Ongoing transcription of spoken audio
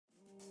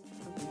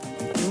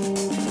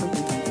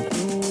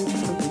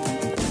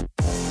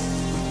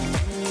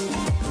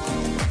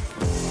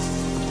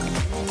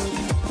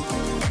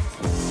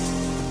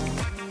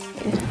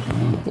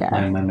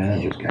My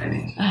manager's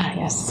Guyanese. Ah,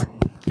 yes.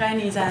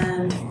 Chinese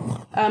and...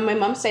 My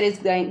mom's side is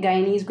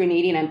Guyanese,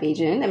 Grenadian, and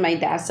Bajan, and my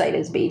dad's side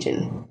is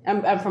Bajan.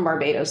 I'm from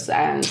Barbados,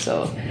 and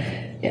so,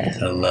 yeah.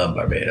 I love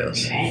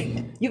Barbados.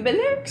 Right. You've been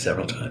there?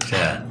 Several times,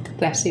 yeah.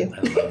 Bless you.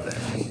 I love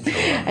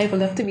that. I would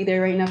love to be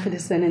there right now for the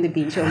sun and the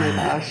beach. Oh my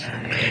gosh.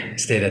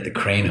 Stayed at the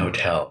Crane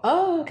Hotel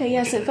Oh, okay.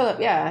 Yeah, St. Philip.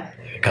 Yeah.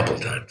 a couple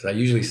of times. I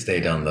usually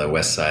stayed on the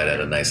west side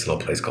at a nice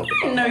little place called the I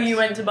didn't know you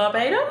went to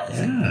Barbados.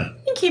 Yeah.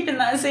 You're keeping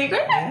that a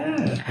secret?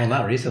 Yeah. Well,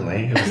 not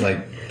recently. It was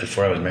like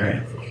before I was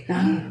married.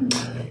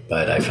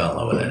 But I fell in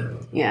love with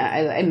it.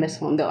 Yeah, I miss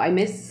home though. I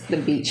miss the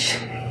beach.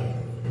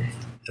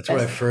 That's where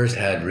I first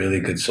had really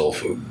good soul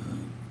food.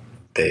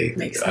 I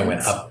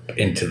went up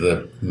into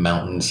the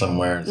mountain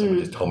somewhere and someone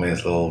just told me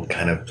this little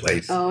kind of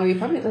place. Oh, you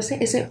probably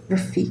listening. Is it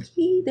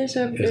Rafiki? There's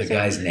a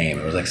guy's name.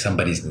 It was like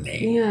somebody's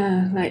name.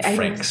 Yeah, like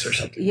Frank's or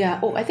something. Yeah.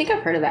 Oh, I think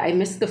I've heard of that. I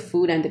miss the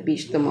food and the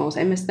beach the most.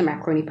 I miss the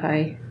macaroni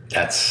pie.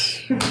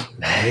 That's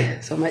right.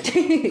 So much.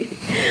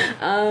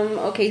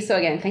 Okay, so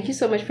again, thank you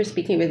so much for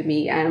speaking with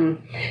me.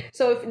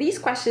 So if these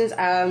questions,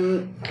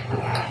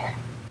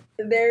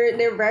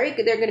 they're very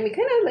good. They're going to be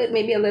kind of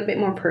maybe a little bit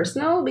more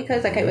personal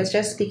because, like, I was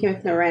just speaking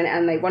with Naren,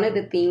 and like one of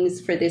the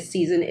themes for this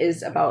season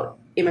is about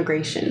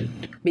immigration,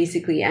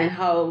 basically, and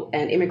how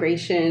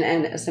immigration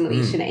and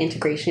assimilation and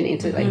integration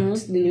into like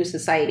the new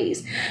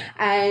societies,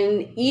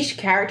 and each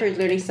character is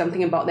learning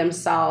something about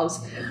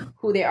themselves,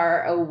 who they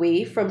are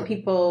away from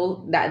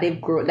people that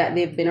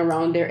they've been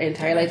around their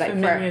entire life,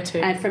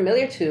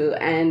 familiar to,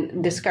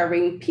 and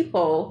discovering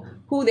people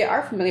who they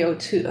are familiar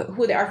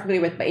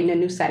with, but in a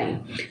new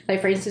setting. Like,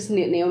 for instance,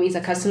 Naomi's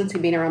accustomed to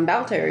being around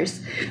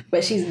Belters,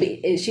 but she's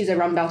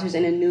around Belters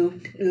in a new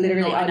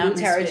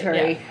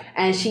territory,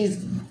 and she's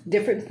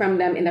different from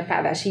them in the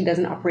fact that she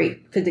doesn't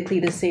operate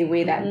physically the same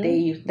way that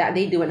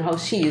they do and how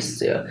she used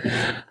to.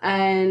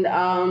 And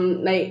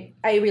like,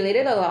 I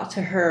related a lot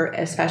to her,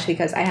 especially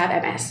because I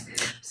have MS.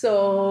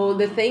 So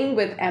the thing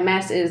with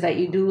MS is that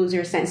you do lose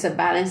your sense of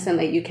balance, and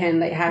like you can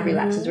like have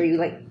relapses where you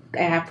like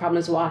I have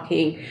problems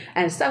walking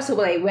and stuff. So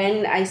like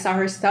when I saw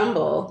her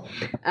stumble,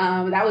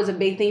 that was a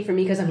big thing for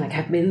me because I'm like,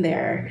 I've been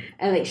there,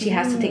 and like she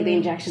has to take the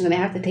injections, and I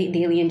have to take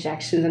daily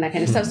injections and that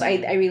kind of stuff. So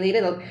I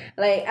related,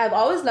 like, I've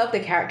always loved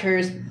the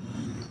characters.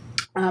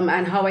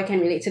 And how I can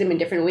relate to them in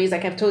different ways.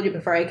 Like I've told you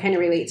before, I kind of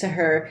relate to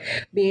her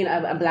being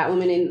a Black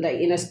woman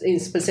in a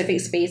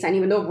specific space. And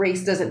even though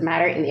race doesn't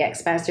matter in the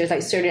Expanse, there's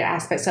like certain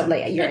aspects of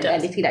like your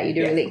identity that you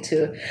do relate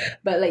to.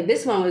 But like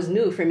this one was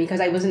new for me because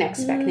I wasn't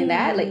expecting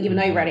that. Like even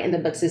though I read it in the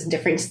books, it's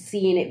different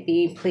seeing it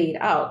being played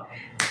out.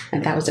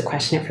 And that was a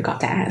question I forgot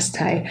to ask,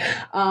 Ty.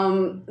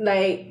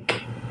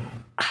 Like,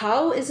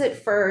 how is it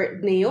for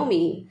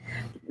Naomi,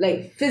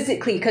 like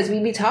physically? Because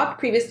we talked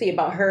previously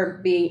about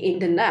her being in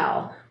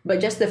denial, but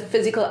just the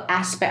physical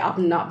aspect of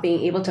not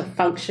being able to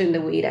function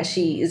the way that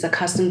she is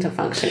accustomed to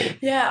functioning.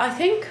 Yeah, I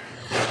think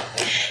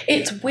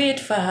it's weird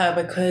for her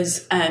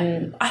because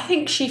I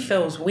think she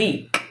feels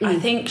weak. I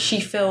think she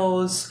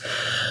feels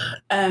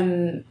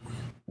that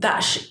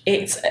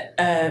it's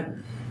a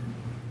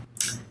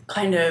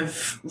kind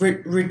of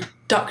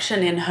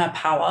reduction in her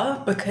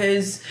power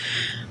because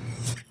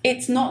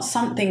it's not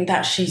something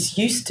that she's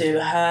used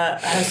to. Her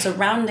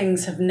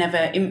surroundings have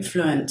never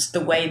influenced the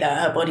way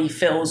that her body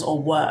feels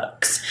or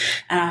works.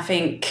 And I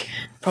think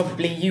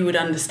probably you would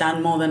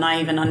understand more than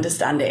I even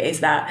understand it, is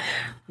that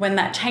when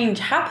that change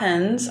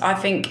happens, I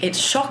think it's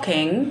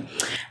shocking.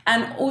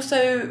 And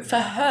also for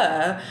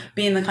her,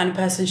 being the kind of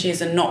person she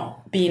is and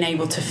not being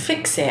able to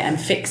fix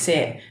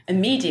it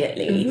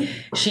immediately,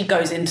 she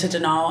goes into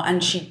denial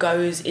and she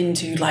goes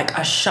into like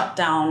a shut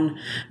down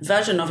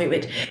version of it,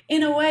 which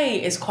in a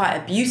way is quite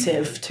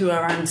abusive to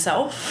her own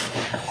self.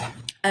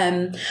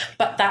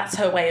 But that's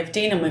her way of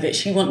dealing with it.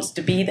 She wants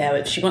to be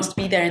there. She wants to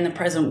be there in the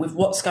present with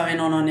what's going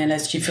on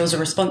Illis. She feels a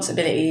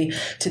responsibility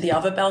to the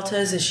other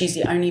Belters, as she's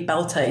the only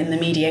Belter in the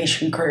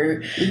mediation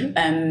crew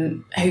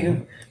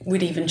who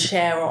would even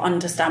share or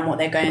understand what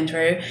they're going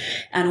through.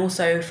 And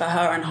also for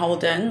her and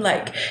Holden,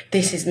 like,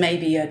 this is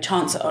maybe a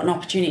chance or an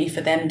opportunity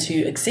for them to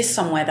exist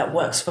somewhere that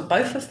works for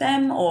both of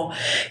them or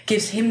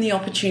gives him the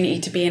opportunity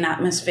to be in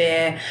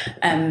atmosphere.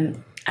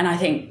 And I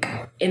think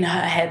in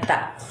her head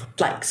that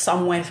like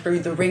somewhere through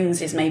the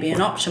rings is maybe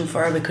an option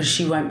for her because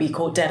she won't be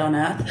caught dead on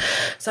Earth.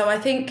 So I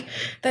think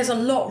there's a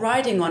lot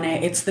riding on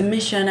it. It's the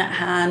mission at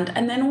hand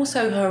and then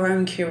also her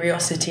own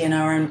curiosity and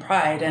her own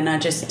pride. And I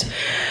just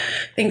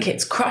think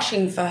it's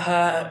crushing for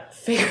her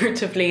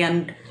figuratively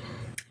and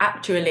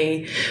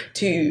actually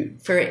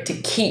for it to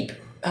keep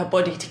her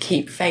body to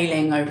keep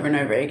failing over and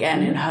over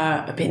again, in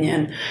her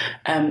opinion.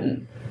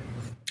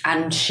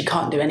 And she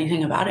can't do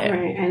anything about it.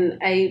 Right.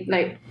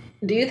 And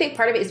do you think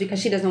part of it is because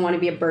she doesn't want to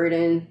be a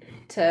burden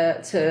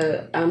to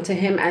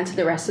him and to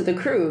the rest of the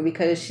crew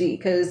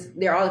because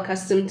they're all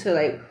accustomed to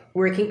like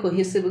working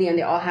cohesively and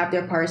they all have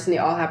their parts and they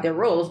all have their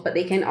roles, but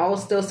they can all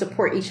still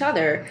support each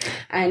other?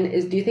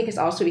 And do you think it's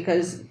also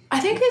because... I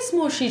think it's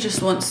more she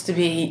just wants to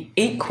be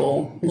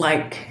equal.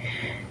 Like,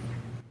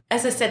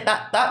 as I said,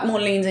 that more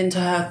leans into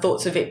her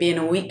thoughts of it being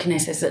a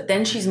weakness, is that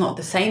then she's not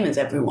the same as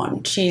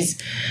everyone. She's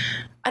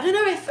I don't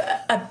know if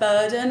a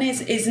burden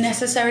is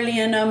necessarily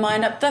in her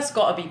mind. That's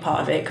got to be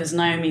part of it because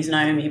Naomi's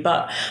Naomi.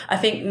 But I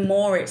think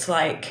more it's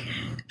like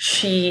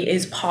she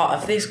is part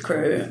of this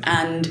crew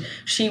and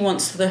she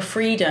wants the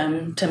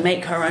freedom to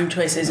make her own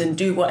choices and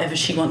do whatever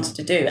she wants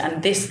to do.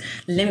 And this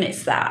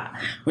limits that,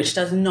 which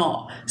does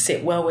not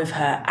sit well with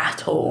her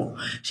at all.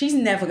 She's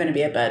never going to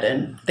be a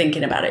burden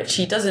thinking about it.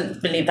 She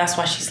doesn't believe, that's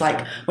why she's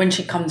like, when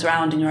she comes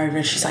around and you're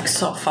over, she's like,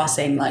 stop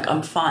fussing, like,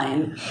 I'm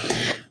fine.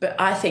 But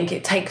I think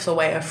it takes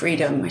away her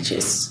freedom, which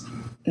is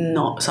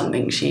not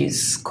something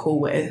she's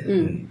cool with.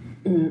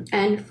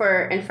 And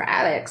for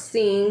Alex,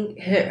 seeing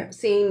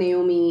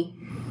Naomi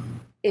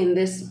in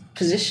this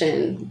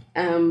position,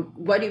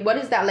 what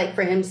is that like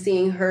for him,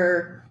 seeing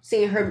her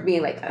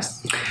being like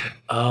this?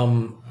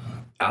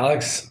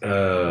 Alex,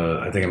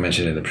 I think I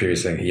mentioned in the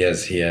previous thing, he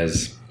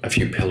has a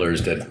few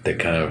pillars that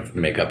kind of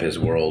make up his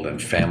world,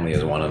 and family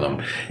is one of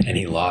them. And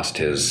he lost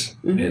his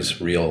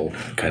real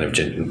kind of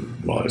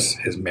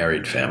his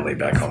married family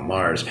back on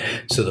Mars.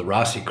 So the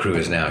Rossi crew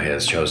is now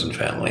his chosen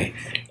family,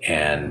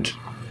 and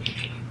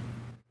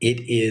it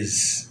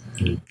is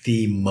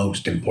the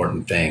most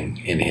important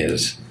thing in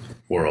his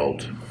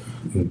world,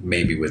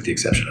 maybe with the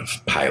exception of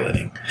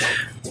piloting.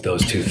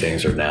 Those two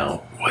things are now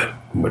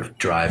what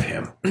drive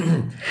him.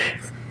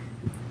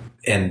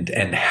 And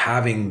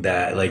having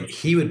that, like,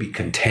 he would be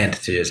content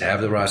to just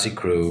have the Rossi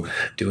crew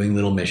doing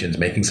little missions,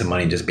 making some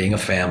money, just being a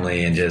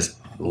family and just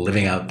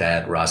living out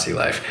that Rossi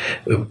life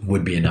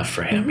would be enough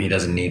for him. He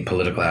doesn't need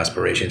political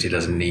aspirations. He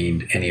doesn't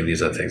need any of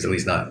these other things, at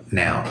least not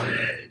now.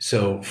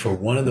 So for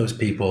one of those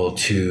people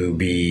to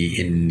be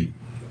in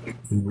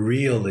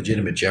real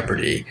legitimate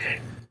jeopardy,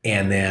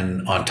 and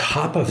then on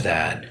top of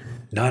that,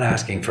 not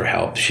asking for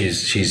help,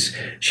 she's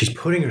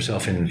putting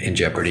herself in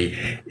jeopardy,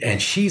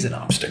 and she's an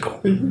obstacle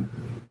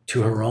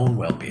to her own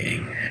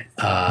well-being.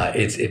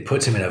 It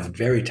puts him in a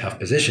very tough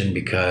position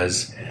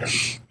because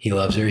he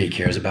loves her, he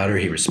cares about her,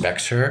 he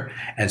respects her,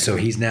 and so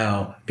he's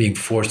now being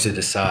forced to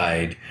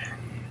decide,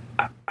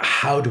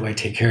 how do I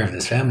take care of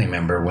this family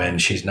member when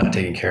she's not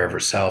taking care of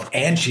herself,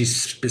 and she's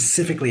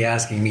specifically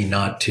asking me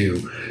not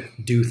to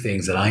do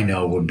things that I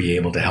know would be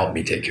able to help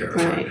me take care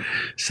of her.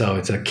 So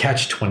it's a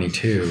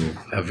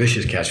catch-22, a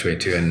vicious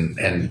catch-22,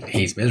 and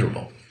he's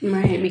miserable.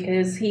 Right,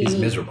 because he's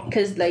miserable.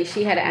 Because like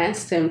she had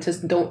asked him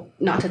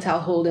not to tell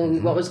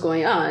Holden what was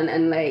going on,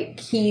 and like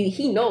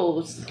he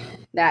knows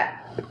that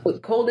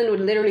Holden would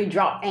literally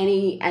drop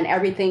any and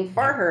everything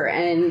for her,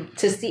 and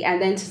to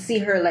see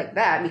her like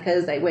that,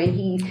 because like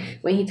when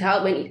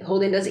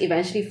Holden does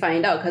eventually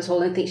find out, because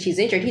Holden thinks she's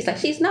injured, he's like,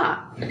 she's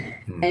not,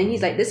 and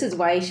he's like, this is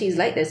why she's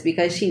like this,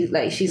 because she's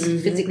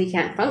physically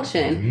can't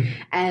function,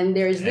 and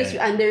there's this,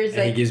 and there's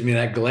like, he gives me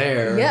that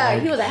glare. Yeah,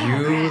 like, he was like,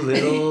 you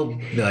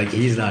little, like,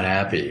 he's not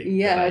happy.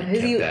 Yeah,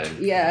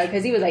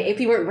 because he was like, if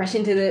he weren't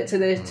rushing to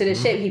the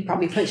ship, he'd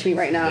probably punch me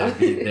right now.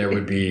 Yeah, there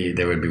would be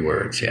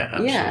words. Yeah,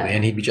 absolutely. Yeah.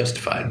 And he'd be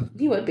justified.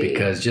 He would be,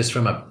 because just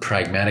from a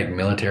pragmatic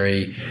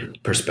military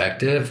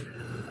perspective,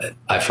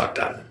 I fucked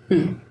up.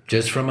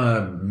 Just from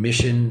a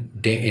mission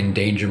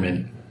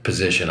endangerment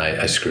position,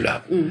 I screwed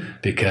up,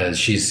 because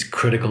she's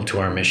critical to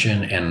our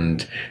mission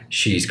and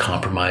she's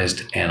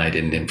compromised, and I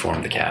didn't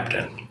inform the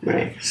captain.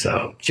 Right.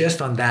 So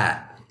just on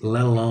that,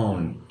 let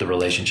alone the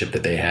relationship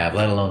that they have,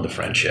 let alone the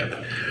friendship,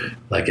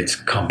 like, it's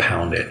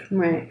compounded.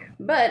 Right.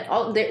 But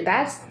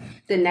that's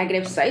the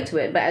negative side to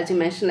it. But as you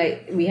mentioned,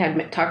 like we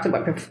had talked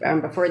about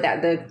before,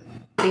 that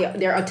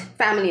they're a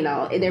family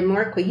now. They're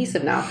more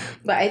cohesive now.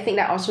 But I think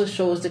that also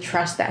shows the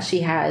trust that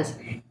she has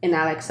in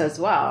Alex as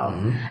well.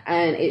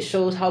 And it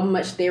shows how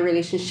much their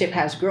relationship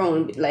has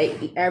grown.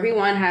 Like,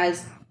 everyone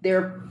has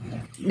their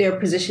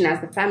position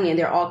as the family, and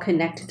they're all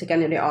connected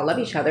together, they all love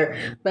each other,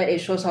 but it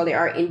shows how they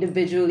are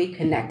individually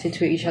connected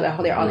to each other,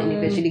 how they're all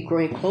individually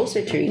growing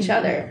closer to each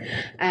other.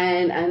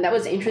 And that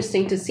was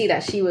interesting to see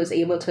that she was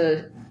able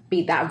to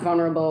be that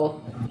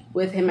vulnerable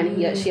with him,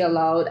 and she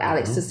allowed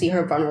Alex to see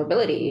her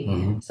vulnerability.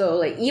 So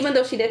like, even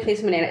though she did place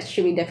him in an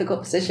extremely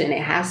difficult position,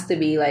 it has to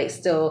be like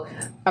still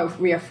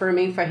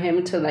reaffirming for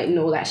him to like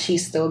know that she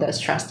still does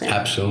trust him.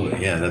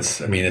 Absolutely. Yeah, it's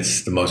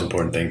the most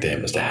important thing to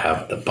him, is to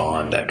have the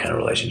bond, that kind of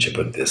relationship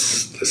with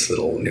this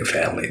little new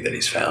family that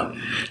he's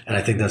found. And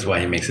I think that's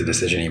why he makes the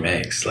decision he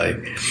makes. Like,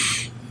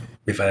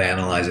 if I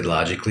analyze it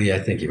logically, I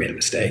think he made a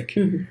mistake.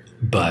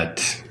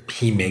 But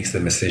he makes the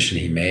decision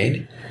he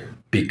made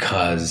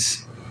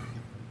because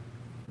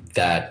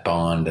that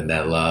bond and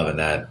that love and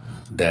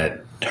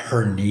that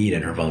her need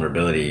and her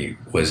vulnerability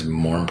was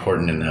more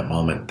important in that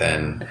moment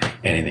than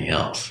anything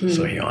else.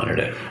 So he honored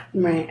it.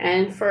 Right.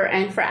 And for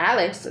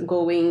Alex,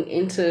 going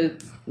into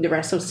the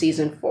rest of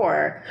season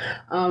 4,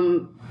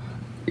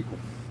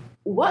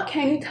 what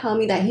can you tell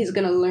me that he's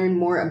going to learn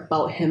more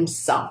about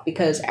himself?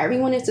 Because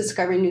everyone is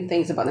discovering new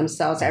things about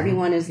themselves.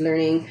 Everyone is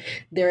learning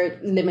their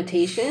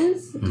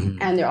limitations,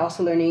 and they're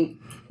also learning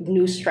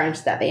new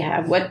strengths that they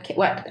have.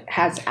 What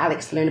has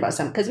Alex learned about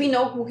himself? Because we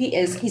know who he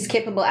is. He's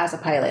capable as a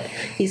pilot.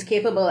 He's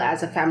capable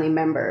as a family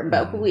member.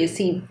 But who is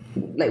he?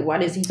 like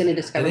what is he going to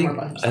discover more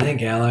about himself? I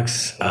think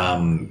Alex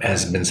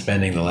has been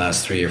spending the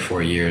last 3 or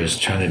 4 years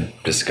trying to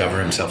discover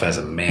himself as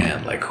a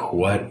man. Like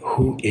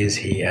who is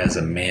he as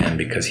a man?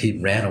 Because he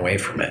ran away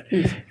from it.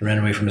 He ran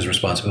away from his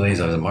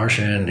responsibilities as a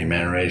Martian. He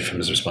ran away from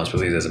his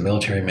responsibilities as a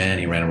military man.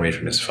 He ran away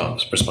from his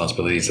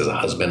responsibilities as a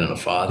husband and a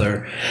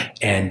father.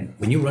 And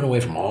when you run away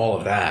from all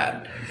of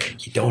that,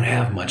 you don't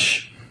have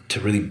much to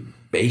really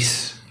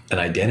base an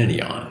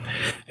identity on.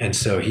 And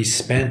so he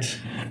spent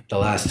the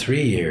last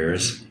 3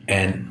 years,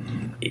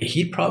 and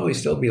he'd probably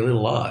still be a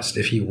little lost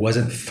if he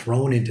wasn't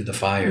thrown into the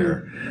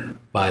fire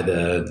by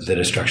the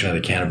destruction of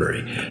the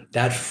Canterbury.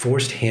 That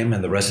forced him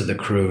and the rest of the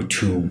crew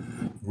to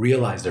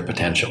realize their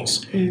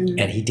potentials. And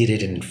he did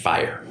it in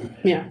fire.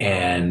 Yeah.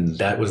 And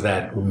that was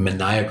that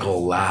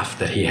maniacal laugh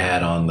that he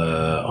had on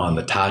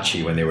the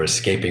Tachi when they were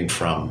escaping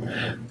from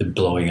the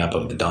blowing up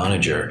of the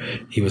Donager.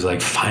 He was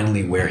like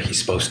finally where he's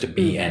supposed to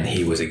be, and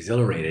he was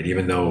exhilarated,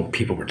 even though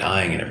people were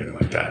dying and everything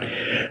like that.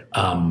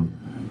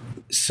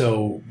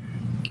 So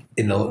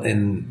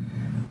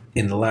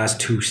in the last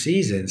 2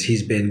 seasons,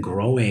 he's been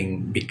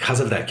growing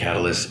because of that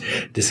catalyst,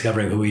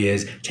 discovering who he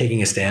is,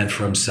 taking a stand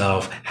for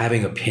himself,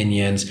 having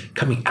opinions,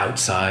 coming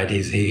outside.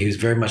 He was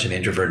very much an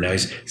introvert. Now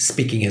he's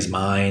speaking his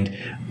mind,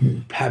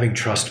 having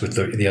trust with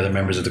the other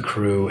members of the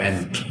crew,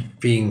 and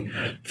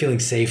feeling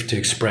safe to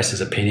express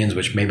his opinions,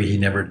 which maybe he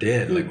never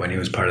did, like when he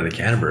was part of the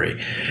Canterbury.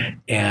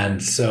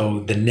 And so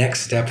the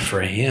next step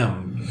for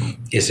him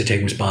is to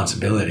take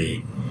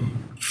responsibility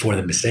for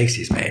the mistakes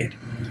he's made.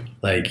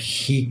 Like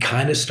he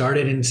kind of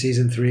started in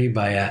season 3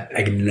 by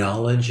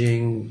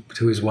acknowledging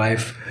to his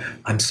wife,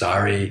 I'm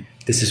sorry,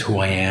 this is who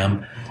I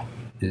am.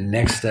 The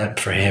next step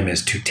for him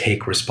is to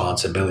take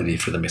responsibility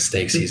for the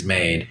mistakes he's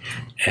made.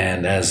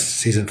 And as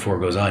season 4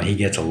 goes on, he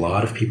gets a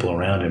lot of people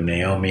around him,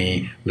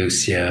 Naomi,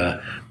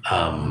 Lucia,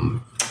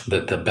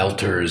 the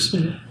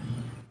Belters.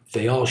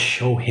 They all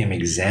show him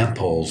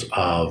examples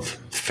of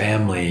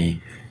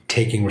family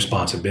taking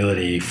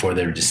responsibility for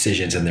their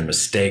decisions and their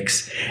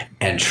mistakes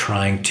and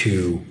trying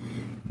to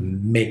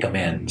make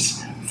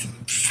amends,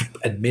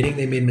 admitting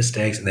they made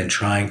mistakes and then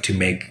trying to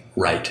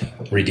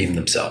redeem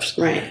themselves.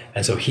 Right.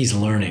 And so he's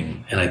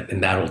learning,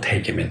 and that will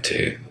take him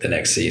into the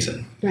next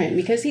season. Right,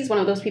 because he's one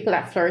of those people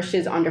that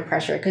flourishes under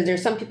pressure. Because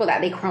there's some people that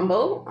they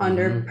crumble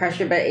under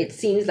pressure, but it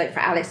seems like for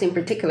Alex in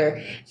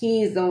particular,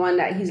 he's the one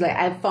that he's like,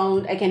 I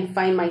can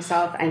find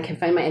myself and can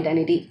find my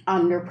identity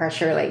under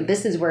pressure. Like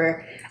this is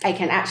where I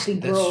can actually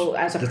grow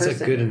as a person.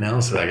 That's a good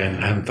analysis. I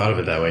haven't thought of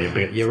it that way.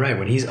 But you're right.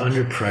 When he's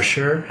under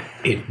pressure,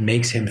 it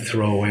makes him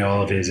throw away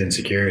all of his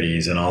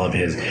insecurities and all of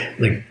his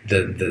like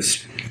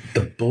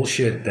the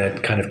bullshit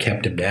that kind of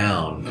kept him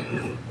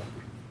down.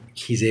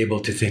 He's able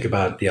to think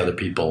about the other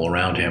people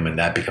around him, and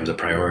that becomes a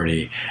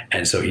priority.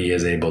 And so he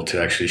is able to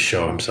actually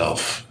show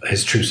himself,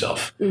 his true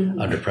self,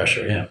 under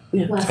pressure.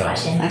 Yeah.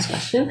 Last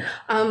question.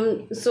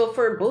 So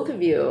for both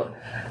of you,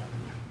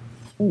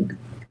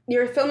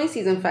 you're filming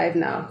season 5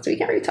 now, so we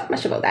can't really talk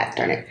much about that,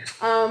 darn it.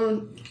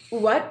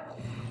 What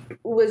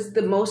was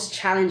the most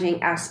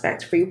challenging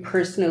aspect for you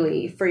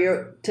personally,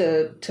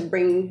 to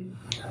bring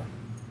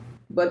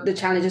what the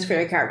challenges for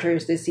your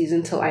characters this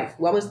season to life?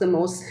 What was the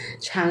most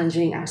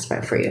challenging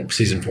aspect for you?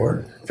 Season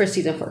 4? For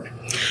season 4.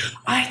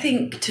 I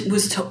think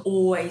was to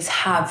always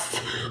have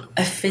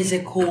a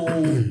physical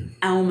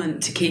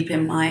element to keep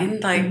in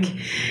mind. Like,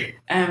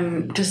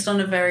 just on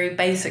a very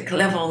basic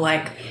level,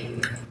 like,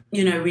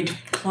 you know, we'd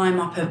climb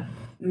up a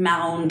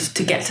mound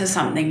to get to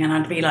something and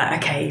I'd be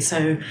like, okay,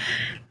 so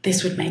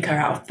this would make her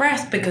out of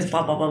breath because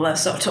blah, blah, blah, blah.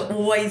 So to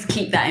always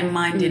keep that in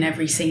mind in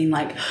every scene,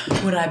 like,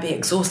 would I be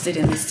exhausted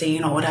in this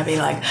scene, or would I be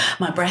like,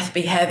 my breath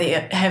be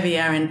heavier?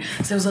 And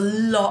so there was a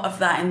lot of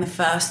that in the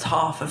first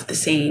half of the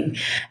scene.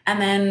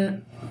 And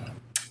then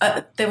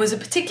there was a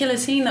particular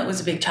scene that was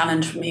a big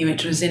challenge for me,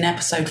 which was in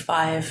episode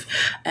 5,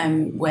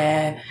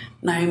 where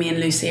Naomi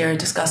and Lucia are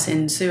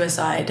discussing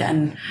suicide,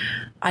 and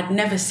I'd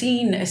never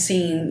seen a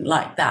scene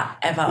like that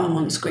ever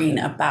on screen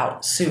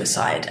about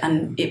suicide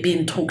and it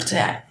being talked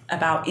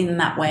about in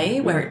that way,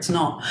 where it's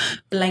not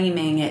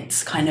blaming,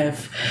 it's kind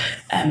of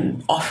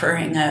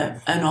offering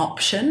an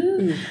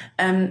option,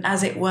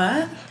 as it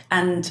were,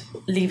 and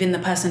leaving the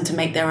person to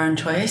make their own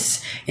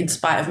choice in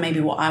spite of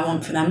maybe what I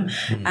want for them.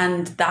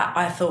 And that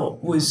I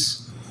thought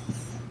was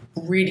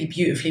really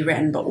beautifully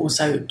written, but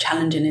also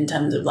challenging in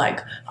terms of like,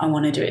 I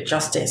want to do it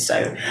justice.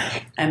 So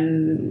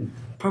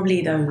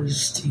probably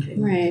those two things.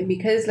 Right,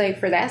 because like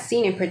for that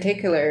scene in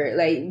particular,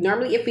 like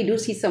normally if we do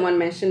see someone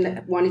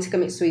mention wanting to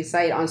commit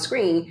suicide on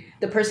screen,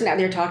 the person that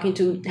they're talking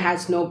to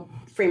has no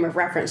frame of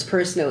reference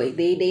personally.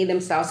 They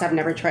themselves have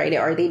never tried it,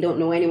 or they don't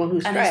know anyone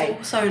who's tried. And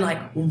it's also like,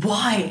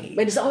 why?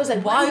 But it's always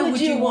like, why would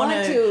you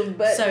want to?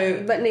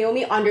 But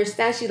Naomi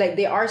understands. She's like,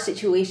 there are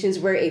situations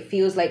where it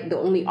feels like the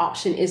only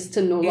option is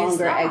to no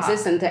longer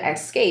exist and to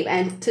escape.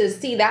 And to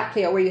see that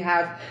play out where you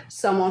have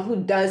someone who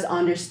does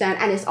understand,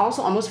 and it's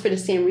also almost for the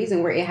same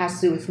reason where it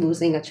has to do with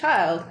losing a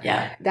child.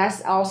 Yeah,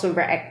 that's also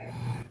very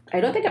I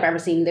don't think I've ever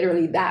seen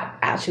literally that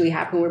actually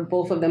happen where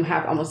both of them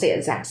have almost the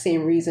exact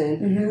same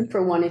reason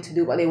for wanting to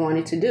do what they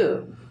wanted to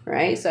do.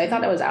 Right. So I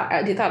thought that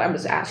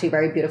was actually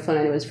very beautiful,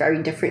 and it was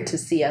very different to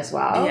see as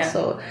well. Yeah.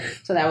 So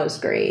that was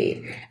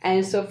great.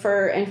 And so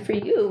for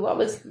you, what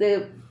was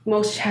the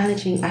most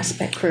challenging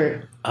aspect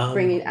for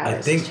bringing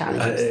Alex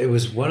challenges? It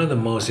was one of the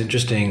most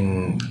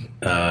interesting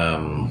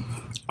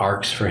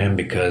arcs for him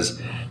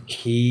because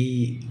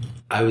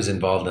I was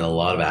involved in a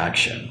lot of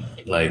action.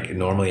 Like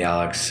normally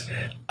Alex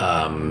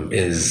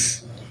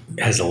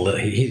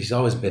he's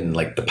always been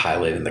like the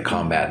pilot in the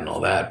combat and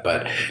all that,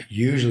 but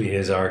usually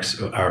his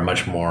arcs are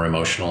much more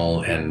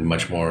emotional and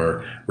much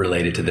more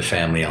related to the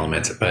family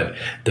elements. But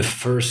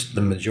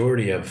the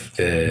majority of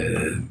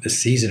the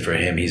season for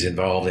him, he's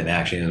involved in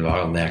action. He's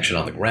involved in action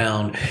on the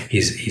ground.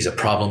 He's a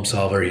problem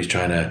solver. He's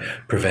trying to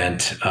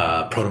prevent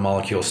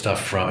protomolecule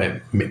stuff from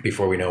it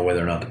before we know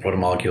whether or not the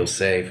protomolecule is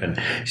safe, and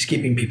he's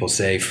keeping people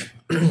safe.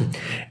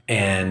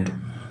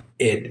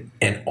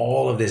 and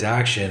all of this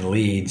action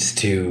leads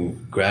to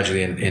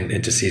gradually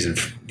into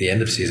the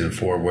end of season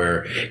 4,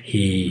 where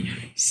he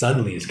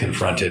suddenly is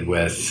confronted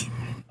with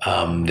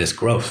this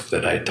growth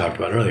that I talked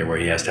about earlier, where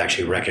he has to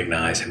actually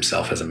recognize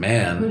himself as a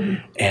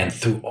man. And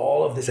through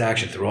all of this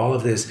action, through all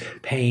of this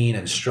pain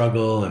and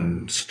struggle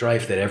and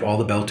strife that all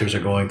the Belters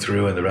are going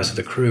through and the rest of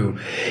the crew,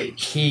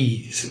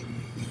 he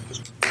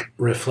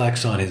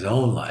reflects on his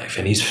own life,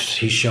 and he's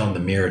shown the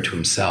mirror to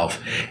himself,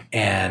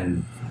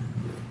 and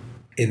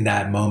in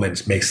that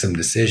moment makes some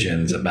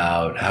decisions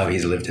about how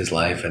he's lived his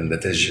life and the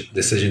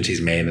decisions he's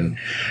made. And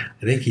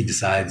I think he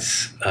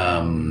decides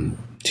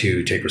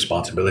to take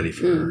responsibility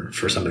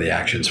for some of the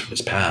actions from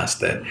his past,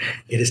 that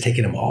it has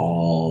taken him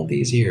all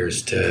these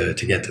years to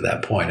get to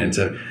that point. And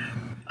so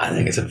I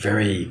think it's a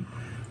very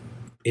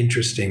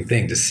interesting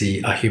thing to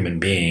see a human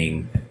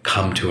being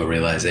come to a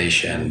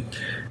realization,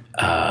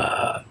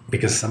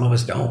 because some of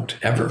us don't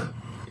ever.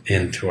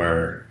 Into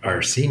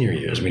our senior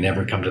years, we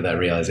never come to that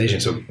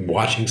realization. So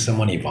watching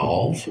someone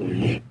evolve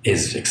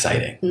is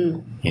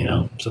exciting,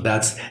 So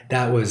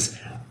that was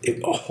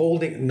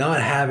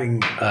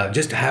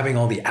just having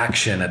all the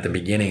action at the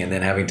beginning and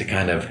then having to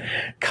kind of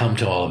come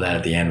to all of that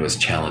at the end was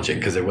challenging,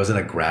 because it wasn't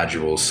a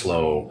gradual,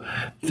 slow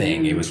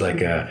thing. It was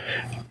like a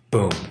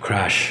boom,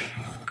 crash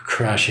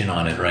in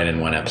on it right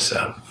in one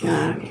episode.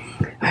 All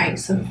right,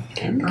 so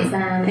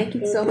thank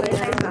you so much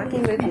for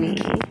talking with me.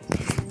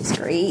 It's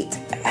great.